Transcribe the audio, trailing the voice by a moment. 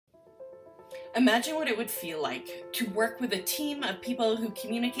Imagine what it would feel like to work with a team of people who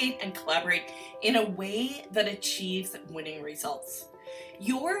communicate and collaborate in a way that achieves winning results.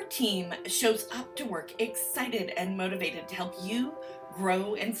 Your team shows up to work excited and motivated to help you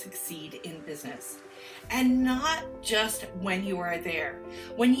grow and succeed in business. And not just when you are there.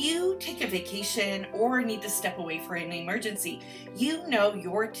 When you take a vacation or need to step away for an emergency, you know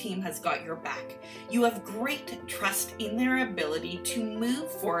your team has got your back. You have great trust in their ability to move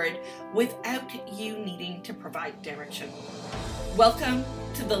forward without you needing to provide direction. Welcome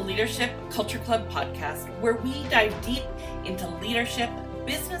to the Leadership Culture Club podcast, where we dive deep into leadership,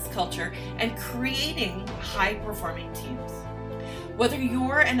 business culture, and creating high-performing teams. Whether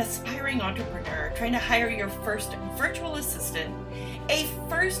you're an aspiring entrepreneur trying to hire your first virtual assistant, a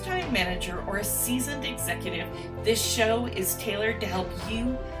first-time manager, or a seasoned executive, this show is tailored to help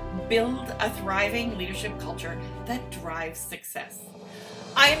you build a thriving leadership culture that drives success.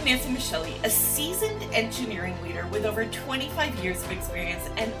 I am Nancy Michelli, a seasoned engineering leader with over 25 years of experience,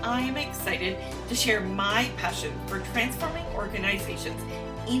 and I am excited to share my passion for transforming organizations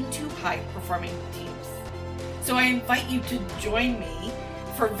into high-performing teams. So I invite you to join me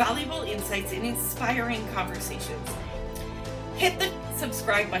for valuable insights and inspiring conversations. Hit the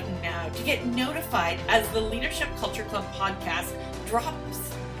subscribe button now to get notified as the Leadership Culture Club podcast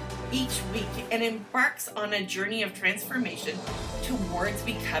drops each week and embarks on a journey of transformation towards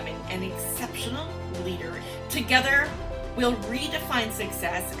becoming an exceptional leader. Together, we'll redefine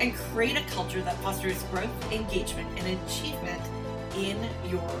success and create a culture that fosters growth, engagement, and achievement in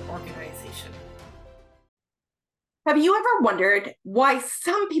your organization. Have you ever wondered why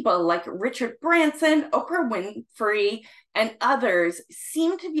some people like Richard Branson, Oprah Winfrey, and others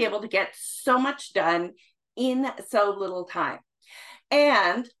seem to be able to get so much done in so little time?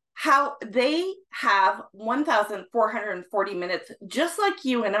 And how they have 1,440 minutes, just like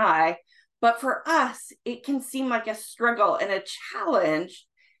you and I, but for us, it can seem like a struggle and a challenge,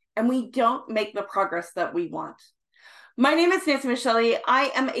 and we don't make the progress that we want. My name is Nancy Michelli.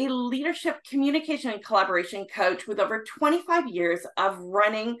 I am a leadership, communication, and collaboration coach with over 25 years of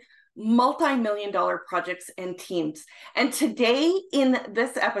running multi-million-dollar projects and teams. And today in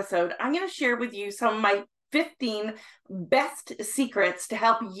this episode, I'm going to share with you some of my 15 best secrets to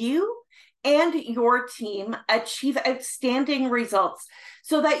help you and your team achieve outstanding results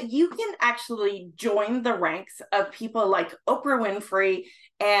so that you can actually join the ranks of people like Oprah Winfrey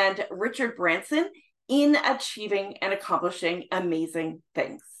and Richard Branson in achieving and accomplishing amazing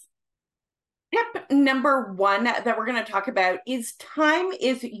things. Tip number one that we're going to talk about is time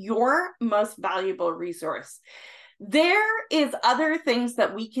is your most valuable resource. There is other things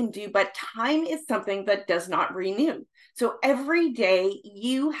that we can do, but time is something that does not renew. So every day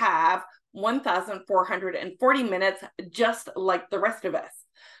you have 1,440 minutes, just like the rest of us.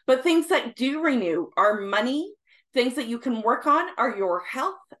 But things that do renew are money. Things that you can work on are your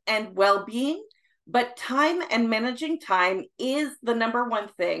health and well-being. But time and managing time is the number one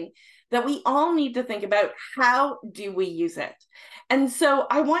thing that we all need to think about. How do we use it? And so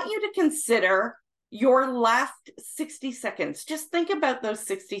I want you to consider your last 60 seconds. Just think about those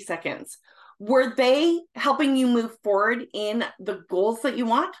 60 seconds. Were they helping you move forward in the goals that you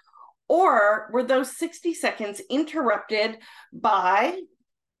want? Or were those 60 seconds interrupted by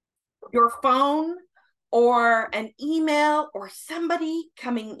your phone or an email or somebody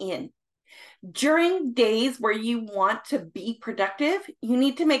coming in? During days where you want to be productive, you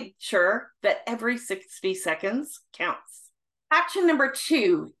need to make sure that every 60 seconds counts. Action number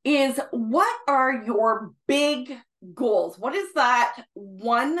 2 is, what are your big goals? What is that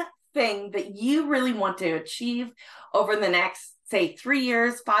one thing that you really want to achieve over the next, say, 3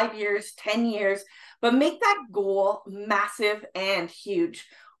 years, 5 years, 10 years, but make that goal massive and huge?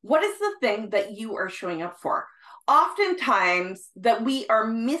 What is the thing that you are showing up for? Oftentimes that we are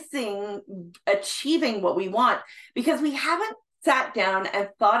missing achieving what we want because we haven't sat down and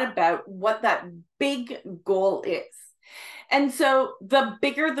thought about what that big goal is. And so the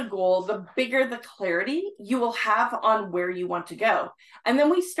bigger the goal, the bigger the clarity you will have on where you want to go. And then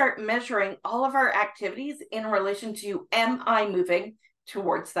we start measuring all of our activities in relation to, am I moving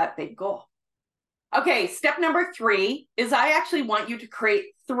towards that big goal? Okay, step number 3 is I actually want you to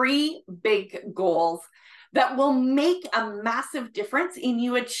create 3 big goals that will make a massive difference in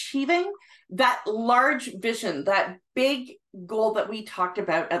you achieving that large vision, that big goal that we talked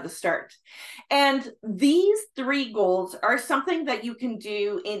about at the start. And these 3 goals are something that you can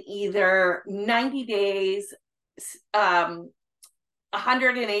do in either 90 days,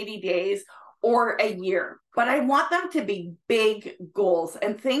 180 days, or a year. But I want them to be big goals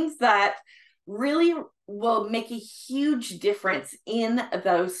and things that really will make a huge difference in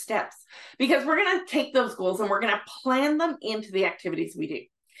those steps, because we're going to take those goals and we're going to plan them into the activities we do.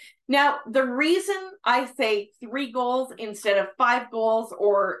 Now, the reason I say 3 goals instead of 5 goals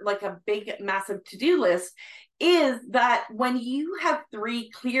or like a big, massive to-do list is that when you have 3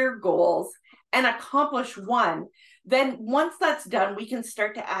 clear goals and accomplish 1, then once that's done, we can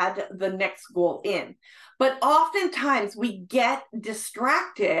start to add the next goal in. But oftentimes we get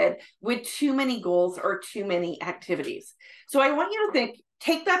distracted with too many goals or too many activities. So I want you to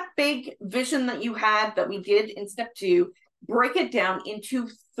take that big vision that you had that we did in step 2, break it down into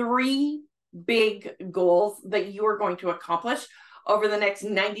 3 big goals that you are going to accomplish over the next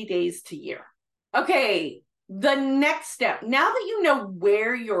 90 days to year. Okay, the next step, now that you know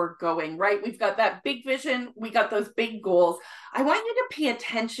where you're going, right? We've got that big vision, we got those big goals. I want you to pay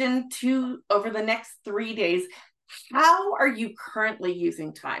attention to, over the next 3 days, how are you currently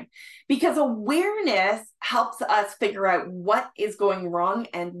using time? Because awareness helps us figure out what is going wrong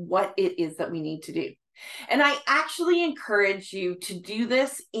and what it is that we need to do. And I actually encourage you to do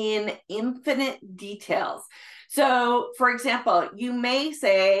this in infinite details. So, for example, you may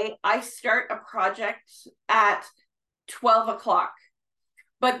say, I start a project at 12 o'clock,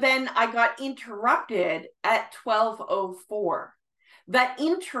 but then I got interrupted at 12:04. That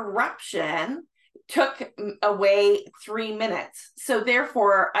interruption took away 3 minutes. So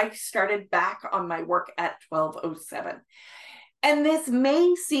therefore, I started back on my work at 12:07. And this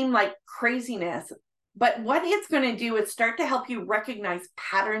may seem like craziness, but what it's going to do is start to help you recognize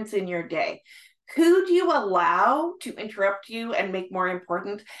patterns in your day. Who do you allow to interrupt you and make more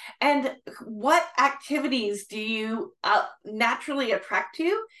important? And what activities do you naturally attract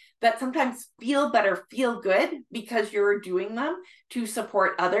to that sometimes feel better, feel good because you're doing them to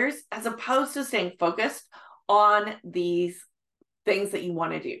support others, as opposed to staying focused on these things that you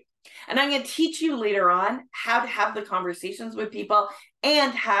want to do? And I'm going to teach you later on how to have the conversations with people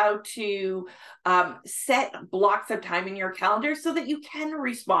and how to set blocks of time in your calendar so that you can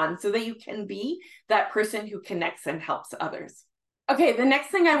respond, so that you can be that person who connects and helps others. Okay, the next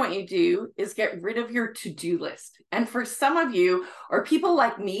thing I want you to do is get rid of your to-do list. And for some of you, or people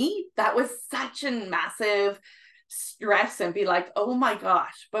like me, that was such a massive stress and be like, oh my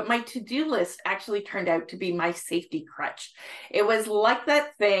gosh, but my to-do list actually turned out to be my safety crutch. It was like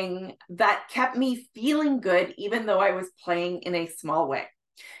that thing that kept me feeling good, even though I was playing in a small way.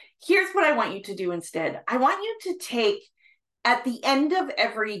 Here's what I want you to do instead. I want you to take, at the end of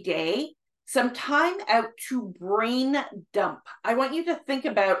every day, some time out to brain dump. I want you to think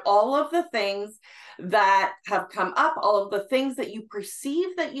about all of the things that have come up, all of the things that you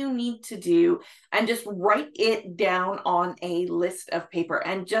perceive that you need to do, and just write it down on a list of paper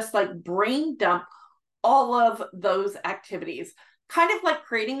and just like brain dump all of those activities. Kind of like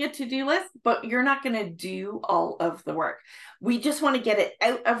creating a to-do list, but you're not going to do all of the work. We just want to get it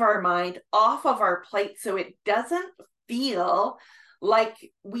out of our mind, off of our plate, so it doesn't feel like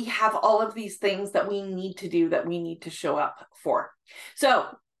we have all of these things that we need to do, that we need to show up for. So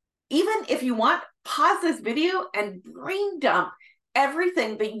even if you want, pause this video and brain dump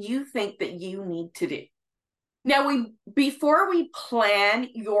everything that you think that you need to do. Now, before we plan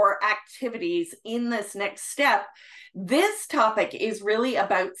your activities in this next step, this topic is really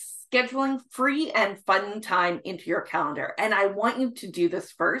about scheduling free and fun time into your calendar. And I want you to do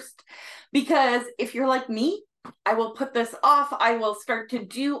this first, because if you're like me, I will put this off. I will start to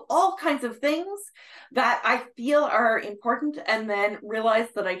do all kinds of things that I feel are important and then realize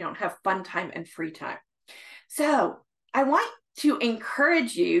that I don't have fun time and free time. So I want to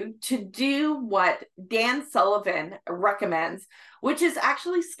encourage you to do what Dan Sullivan recommends, which is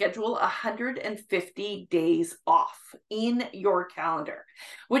actually schedule 150 days off in your calendar,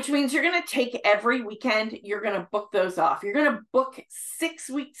 which means you're going to take every weekend, you're going to book those off. You're going to book 6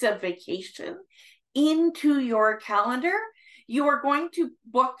 weeks of vacation into your calendar. You are going to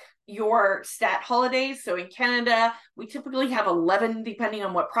book your stat holidays. So in Canada, we typically have 11, depending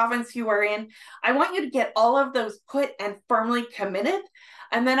on what province you are in. I want you to get all of those put and firmly committed.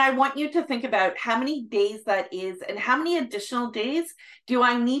 And then I want you to think about how many days that is and how many additional days do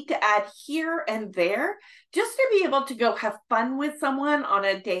I need to add here and there, just to be able to go have fun with someone on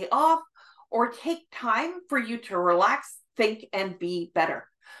a day off, or take time for you to relax, think, and be better.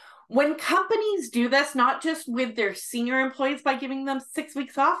 When companies do this, not just with their senior employees by giving them 6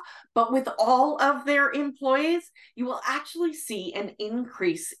 weeks off, but with all of their employees, you will actually see an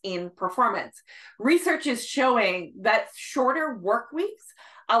increase in performance. Research is showing that shorter work weeks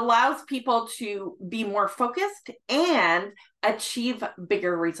allows people to be more focused and achieve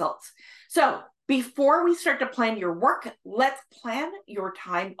bigger results. So Before we start to plan your work, let's plan your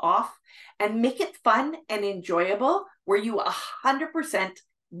time off and make it fun and enjoyable where you 100%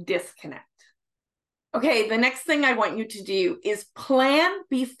 disconnect. Okay, the next thing I want you to do is plan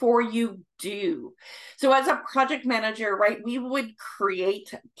before you do. So as a project manager, right, we would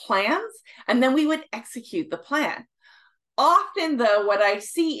create plans and then we would execute the plan. Often though, what I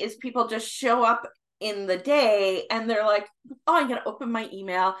see is people just show up in the day and they're like, oh, I'm going to open my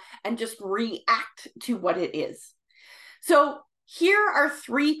email and just react to what it is. So here are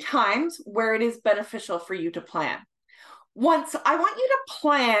 3 times where it is beneficial for you to plan. Once, I want you to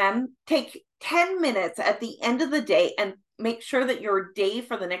plan, take 10 minutes at the end of the day and make sure that your day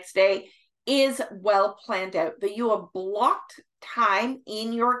for the next day is well planned out, that you have blocked time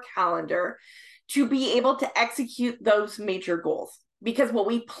in your calendar to be able to execute those major goals. Because what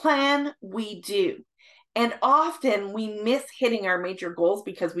we plan, we do. And often we miss hitting our major goals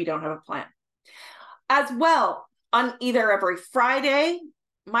because we don't have a plan. As well, on either every Friday,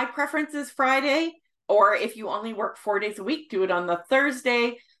 my preference is Friday, or if you only work 4 days a week, do it on the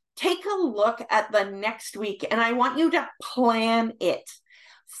Thursday. Take a look at the next week, and I want you to plan it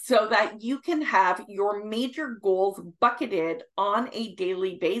so that you can have your major goals bucketed on a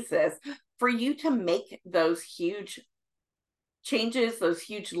daily basis for you to make those huge changes, those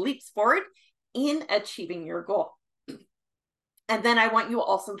huge leaps forward in achieving your goal. And then I want you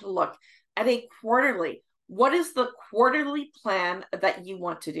also to look at a quarterly. What is the quarterly plan that you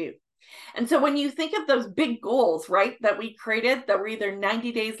want to do? And so when you think of those big goals, right, that we created that were either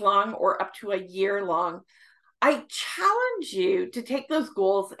 90 days long or up to a year long, I challenge you to take those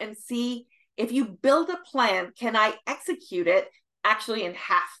goals and see if you build a plan, can I execute it actually in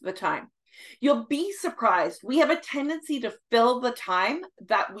half the time? You'll be surprised. We have a tendency to fill the time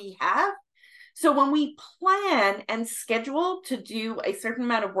that we have. So when we plan and schedule to do a certain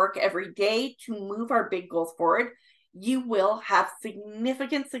amount of work every day to move our big goals forward, you will have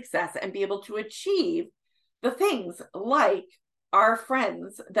significant success and be able to achieve the things like our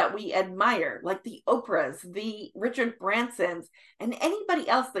friends that we admire, like the Oprahs, the Richard Bransons, and anybody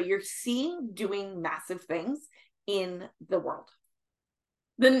else that you're seeing doing massive things in the world.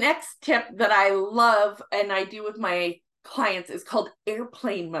 The next tip that I love and I do with my clients is called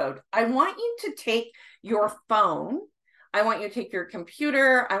airplane mode. I want you to take your phone, I want you to take your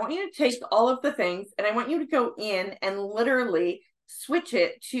computer, I want you to take all of the things, and I want you to go in and literally switch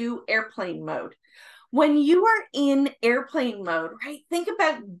it to airplane mode. When you are in airplane mode, right, think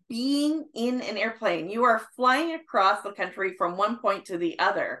about being in an airplane. You are flying across the country from one point to the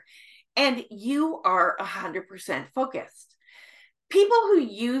other, and you are 100% focused. People who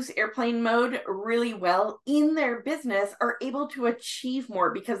use airplane mode really well in their business are able to achieve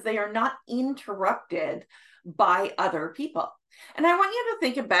more because they are not interrupted by other people. And I want you to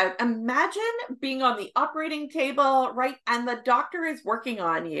think about, imagine being on the operating table, right? And the doctor is working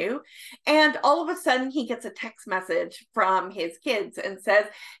on you. And all of a sudden he gets a text message from his kids and says,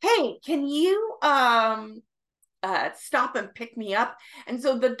 hey, can you stop and pick me up? And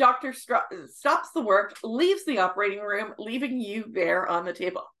so the doctor stops the work, leaves the operating room, leaving you there on the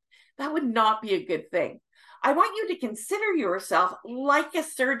table. That would not be a good thing. I want you to consider yourself like a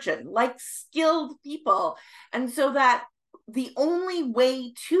surgeon, like skilled people. And so that the only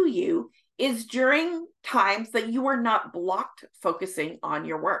way to you is during times that you are not blocked focusing on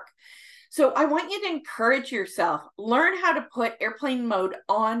your work. So I want you to encourage yourself, learn how to put airplane mode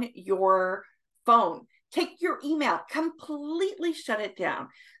on your phone. Take your email, completely shut it down.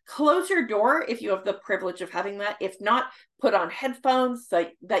 Close your door if you have the privilege of having that. If not, put on headphones so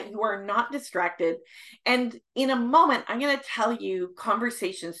that you are not distracted. And in a moment, I'm going to tell you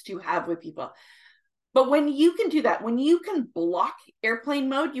conversations to have with people. But when you can do that, when you can block airplane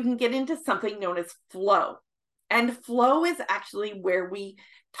mode, you can get into something known as flow. And flow is actually where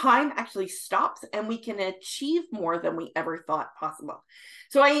time actually stops and we can achieve more than we ever thought possible.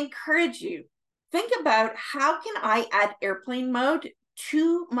 So I encourage you, think about how can I add airplane mode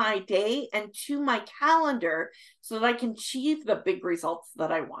to my day and to my calendar so that I can achieve the big results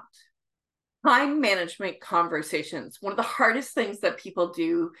that I want. Time management conversations. One of the hardest things that people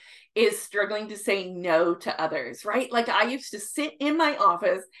do is struggling to say no to others, right? Like I used to sit in my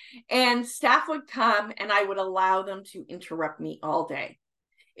office and staff would come and I would allow them to interrupt me all day.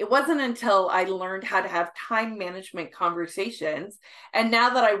 It wasn't until I learned how to have time management conversations. And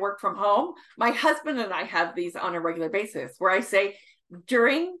now that I work from home, my husband and I have these on a regular basis where I say,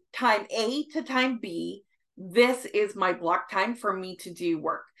 during time A to time B, this is my block time for me to do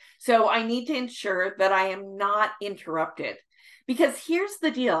work. So I need to ensure that I am not interrupted. Because here's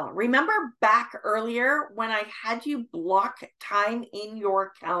the deal. Remember back earlier when I had you block time in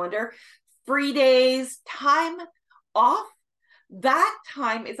your calendar free days, time off, that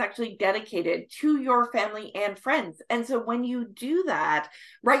time is actually dedicated to your family and friends. And so when you do that,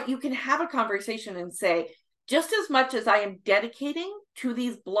 right, you can have a conversation and say, just as much as I am dedicating to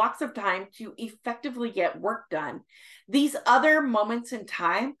these blocks of time to effectively get work done, these other moments in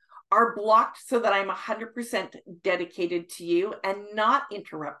time are blocked so that I'm 100% dedicated to you and not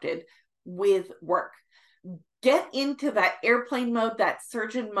interrupted with work. Get into that airplane mode, that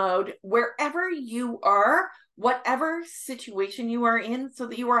surgeon mode, wherever you are, whatever situation you are in, so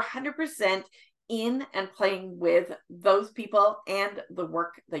that you are 100% in and playing with those people and the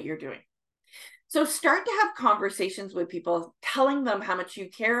work that you're doing. So start to have conversations with people, telling them how much you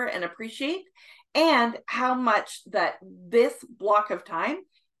care and appreciate, and how much that this block of time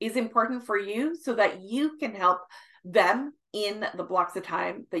is important for you, so that you can help them in the blocks of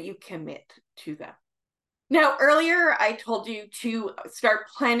time that you commit to them. Now, earlier I told you to start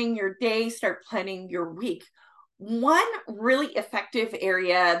planning your day, start planning your week. One really effective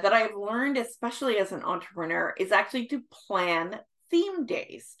area that I've learned, especially as an entrepreneur, is actually to plan theme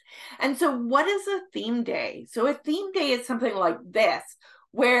days. And so what is a theme day? So a theme day is something like this,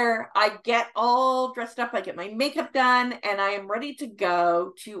 where I get all dressed up, I get my makeup done, and I am ready to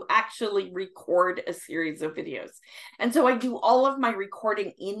go to actually record a series of videos. And so I do all of my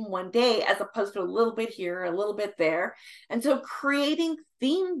recording in one day, as opposed to a little bit here, a little bit there. And so creating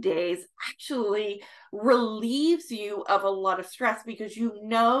theme days actually relieves you of a lot of stress, because you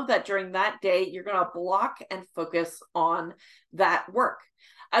know that during that day, you're going to block and focus on that work.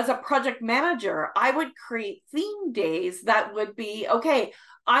 As a project manager, I would create theme days that would be, okay,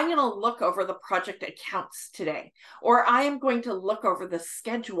 I'm going to look over the project accounts today, or I am going to look over the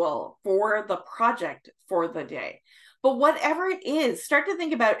schedule for the project for the day. But whatever it is, start to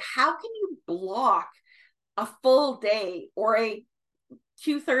think about, how can you block a full day or a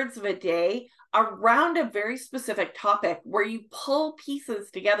 2/3 of a day around a very specific topic, where you pull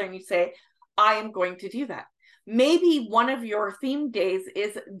pieces together and you say, I am going to do that. Maybe one of your theme days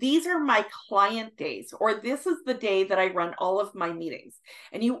is, these are my client days, or this is the day that I run all of my meetings.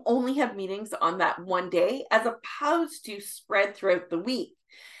 And you only have meetings on that one day, as opposed to spread throughout the week.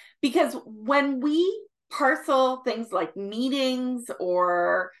 Because when we parcel things like meetings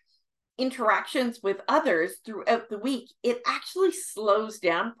or interactions with others throughout the week, it actually slows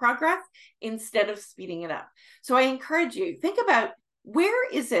down progress instead of speeding it up. So I encourage you, think about, where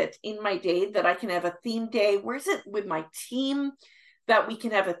is it in my day that I can have a theme day? Where is it with my team that we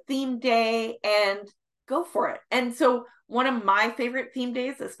can have a theme day, and go for it? And so one of my favorite theme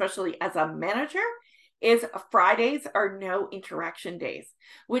days, especially as a manager, is Fridays are no interaction days,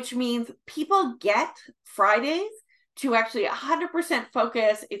 which means people get Fridays to actually 100%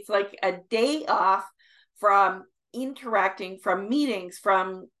 focus. It's like a day off from interacting, from meetings,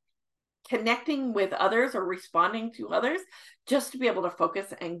 from connecting with others or responding to others, just to be able to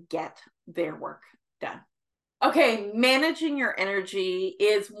focus and get their work done. Okay, managing your energy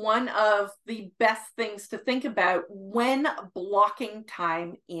is one of the best things to think about when blocking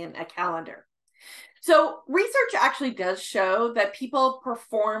time in a calendar. So research actually does show that people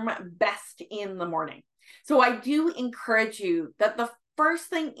perform best in the morning. So I do encourage you that the first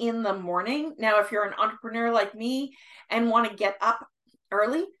thing in the morning, now if you're an entrepreneur like me and want to get up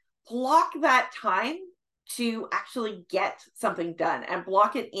early, block that time to actually get something done, and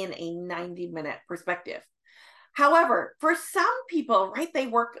block it in a 90-minute perspective. However, for some people, right, they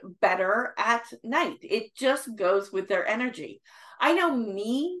work better at night. It just goes with their energy. I know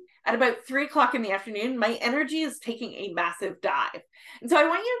me, at about 3 o'clock in the afternoon, my energy is taking a massive dive. And so I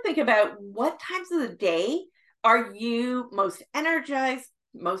want you to think about, what times of the day are you most energized,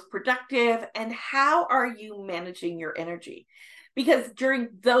 most productive, and how are you managing your energy? Because during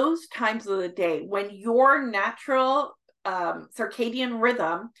those times of the day, when your natural circadian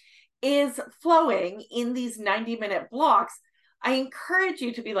rhythm is flowing in these 90-minute blocks, I encourage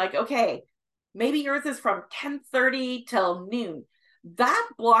you to be like, okay, maybe yours is from 10:30 till noon. That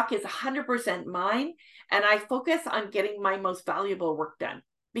block is 100% mine, and I focus on getting my most valuable work done.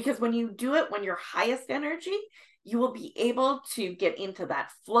 Because when you do it when you're highest energy, you will be able to get into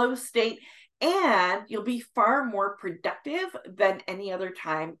that flow state, and you'll be far more productive than any other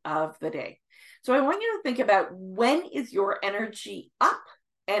time of the day. So I want you to think about, when is your energy up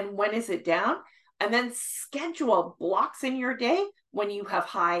and when is it down? And then schedule blocks in your day when you have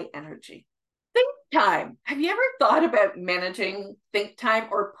high energy. Think time. Have you ever thought about managing think time,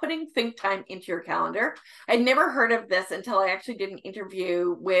 or putting think time into your calendar? I'd never heard of this until I actually did an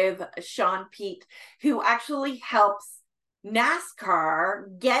interview with Sean Pete, who actually helps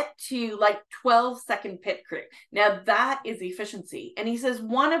NASCAR get to like 12-second pit crew. Now that is efficiency. And he says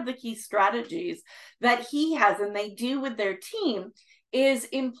one of the key strategies that he has and they do with their team is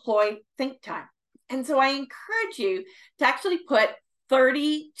employ think time. And so I encourage you to actually put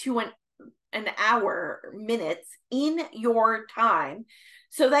 30 to an hour minutes in your time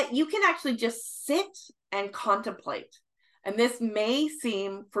so that you can actually just sit and contemplate. And this may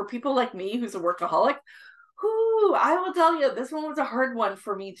seem, for people like me who's a workaholic, I will tell you, this one was a hard one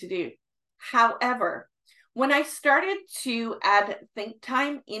for me to do. However, when I started to add think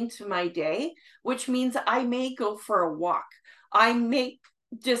time into my day, which means I may go for a walk, I may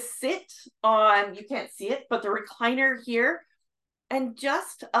just sit on, you can't see it, but the recliner here, and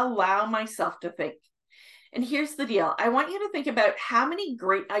just allow myself to think. And here's the deal. I want you to think about how many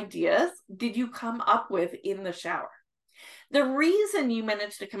great ideas did you come up with in the shower? The reason you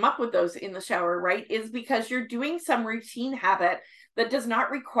managed to come up with those in the shower, right, is because you're doing some routine habit that does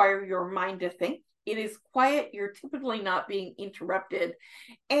not require your mind to think. It is quiet. You're typically not being interrupted.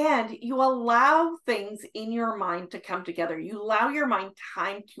 And you allow things in your mind to come together. You allow your mind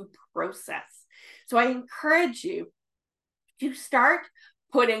time to process. So I encourage you to start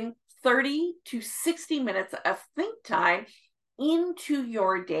putting 30 to 60 minutes of think time into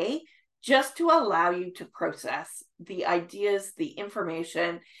your day just to allow you to process the ideas, the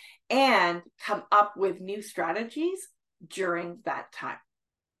information, and come up with new strategies during that time.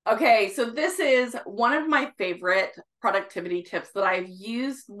 Okay, so this is one of my favorite productivity tips that I've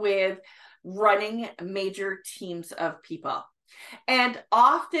used with running major teams of people. And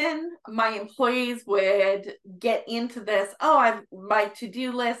often my employees would get into this, I've my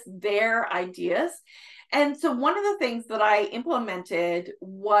to-do list, their ideas. And so one of the things that I implemented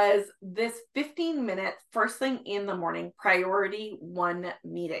was this 15-minute first thing in the morning priority one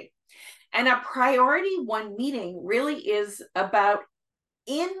meeting. And a priority one meeting really is about,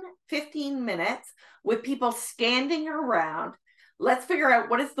 in 15 minutes with people standing around, let's figure out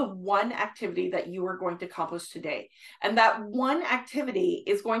what is the one activity that you are going to accomplish today. And that one activity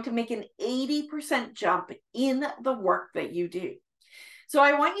is going to make an 80% jump in the work that you do. So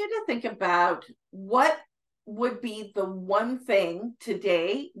I want you to think about what would be the one thing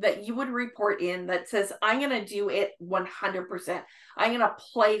today that you would report in that says, I'm going to do it 100%. I'm going to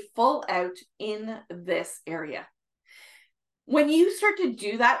play full out in this area. When you start to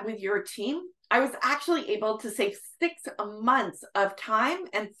do that with your team, I was actually able to save 6 months of time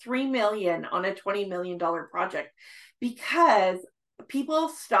and $3 million on a $20 million project because people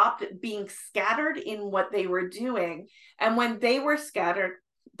stopped being scattered in what they were doing. And when they were scattered,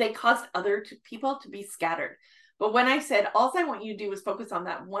 they caused other people to be scattered. But when I said, all I want you to do is focus on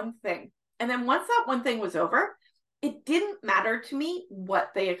that one thing. And then once that one thing was over, it didn't matter to me what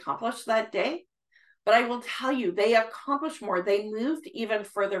they accomplished that day. But I will tell you, they accomplished more. They moved even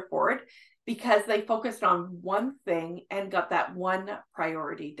further forward because they focused on one thing and got that one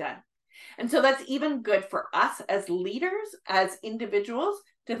priority done. And so that's even good for us as leaders, as individuals,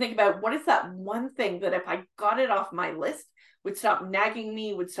 to think about what is that one thing that if I got it off my list would stop nagging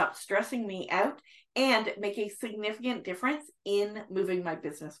me, would stop stressing me out, and make a significant difference in moving my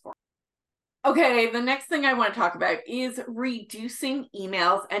business forward. Okay, the next thing I want to talk about is reducing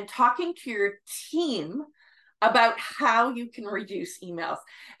emails and talking to your team about how you can reduce emails.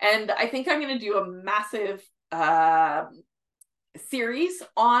 And I think I'm going to do a massive series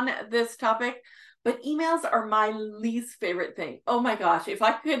on this topic, but emails are my least favorite thing. Oh my gosh, if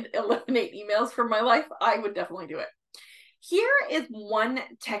I could eliminate emails from my life, I would definitely do it. Here is one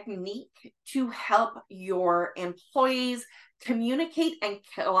technique to help your employees communicate and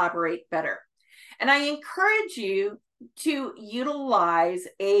collaborate better. And I encourage you to utilize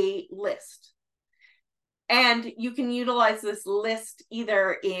a list. And you can utilize this list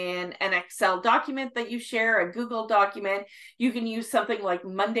either in an Excel document that you share, a Google document. You can use something like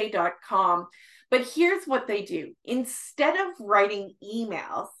monday.com. But here's what they do. Instead of writing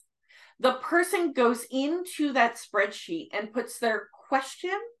emails, the person goes into that spreadsheet and puts their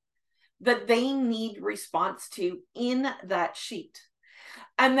question that they need response to in that sheet.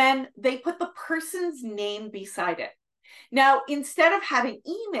 And then they put the person's name beside it. Now, instead of having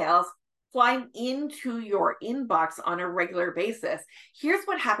emails flying into your inbox on a regular basis, here's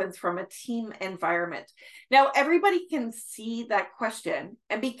what happens from a team environment. Now, everybody can see that question.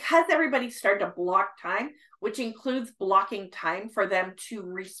 And because everybody started to block time, which includes blocking time for them to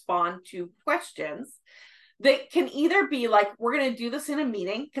respond to questions, they can either be like, we're going to do this in a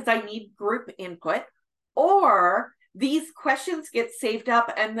meeting because I need group input, or these questions get saved up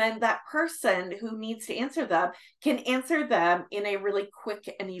and then that person who needs to answer them can answer them in a really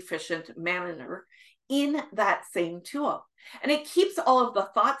quick and efficient manner in that same tool. And it keeps all of the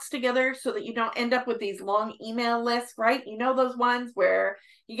thoughts together so that you don't end up with these long email lists, right? You know, those ones where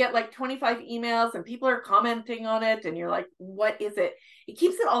you get like 25 emails and people are commenting on it and you're like, what is it? It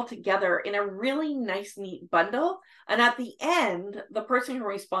keeps it all together in a really nice, neat bundle. And at the end, the person can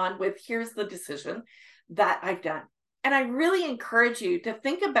respond with, here's the decision that I've done. And I really encourage you to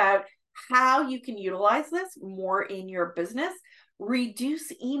think about how you can utilize this more in your business,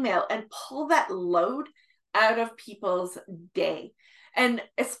 reduce email, and pull that load out of people's day. And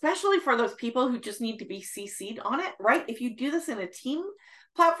especially for those people who just need to be CC'd on it, right? If you do this in a team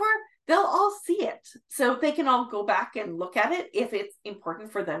platform, they'll all see it. So they can all go back and look at it if it's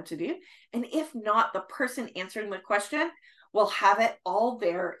important for them to do. And if not, the person answering the question will have it all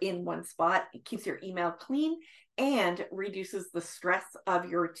there in one spot. It keeps your email clean and reduces the stress of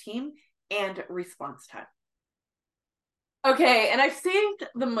your team and response time. Okay, and I've saved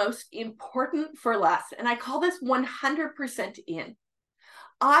the most important for last, and I call this 100% in.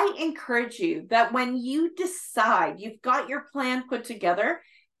 I encourage you that when you decide you've got your plan put together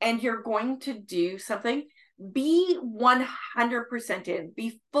and you're going to do something, be 100% in,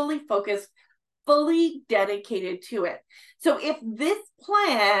 be fully focused, fully dedicated to it. So if this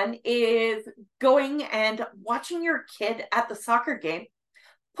plan is going and watching your kid at the soccer game,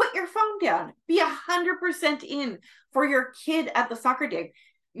 put your phone down, be 100% in for your kid at the soccer game.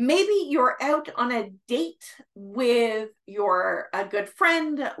 Maybe you're out on a date with a good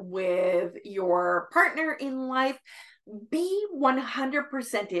friend, with your partner in life. Be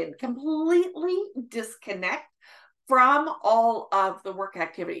 100% in, completely disconnect from all of the work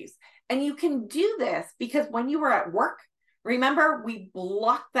activities. And you can do this because when you were at work, remember, we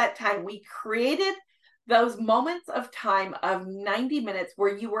blocked that time. We created those moments of time of 90 minutes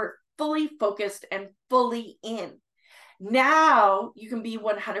where you were fully focused and fully in. Now you can be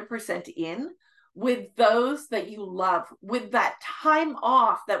 100% in with those that you love, with that time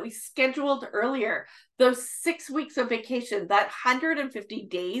off that we scheduled earlier, those 6 weeks of vacation, that 150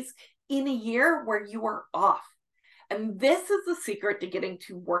 days in a year where you are off. And this is the secret to getting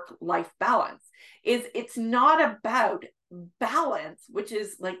to work-life balance, is it's not about balance, which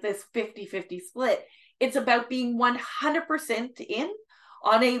is like this 50-50 split. It's about being 100% in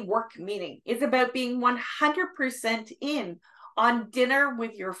on a work meeting. It's about being 100% in on dinner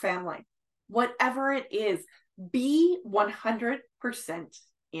with your family. Whatever it is, be 100%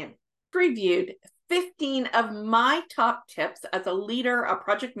 in. Reviewed 15 of my top tips as a leader, a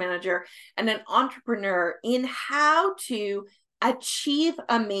project manager, and an entrepreneur in how to achieve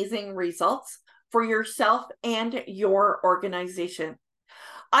amazing results for yourself and your organization.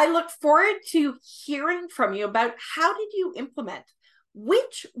 I look forward to hearing from you about how did you implement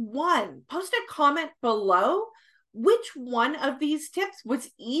which one. Post a comment below which one of these tips was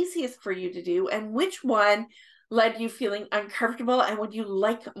easiest for you to do and which one led you feeling uncomfortable and would you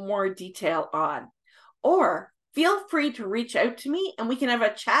like more detail on. Or feel free to reach out to me and we can have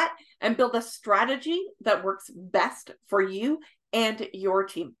a chat and build a strategy that works best for you and your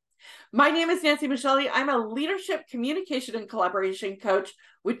team. My name is Nancy Micheli. I'm a leadership, communication, and collaboration coach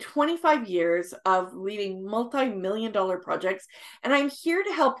with 25 years of leading multi-million-dollar projects, and I'm here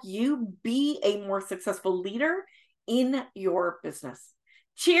to help you be a more successful leader in your business.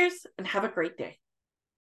 Cheers and have a great day.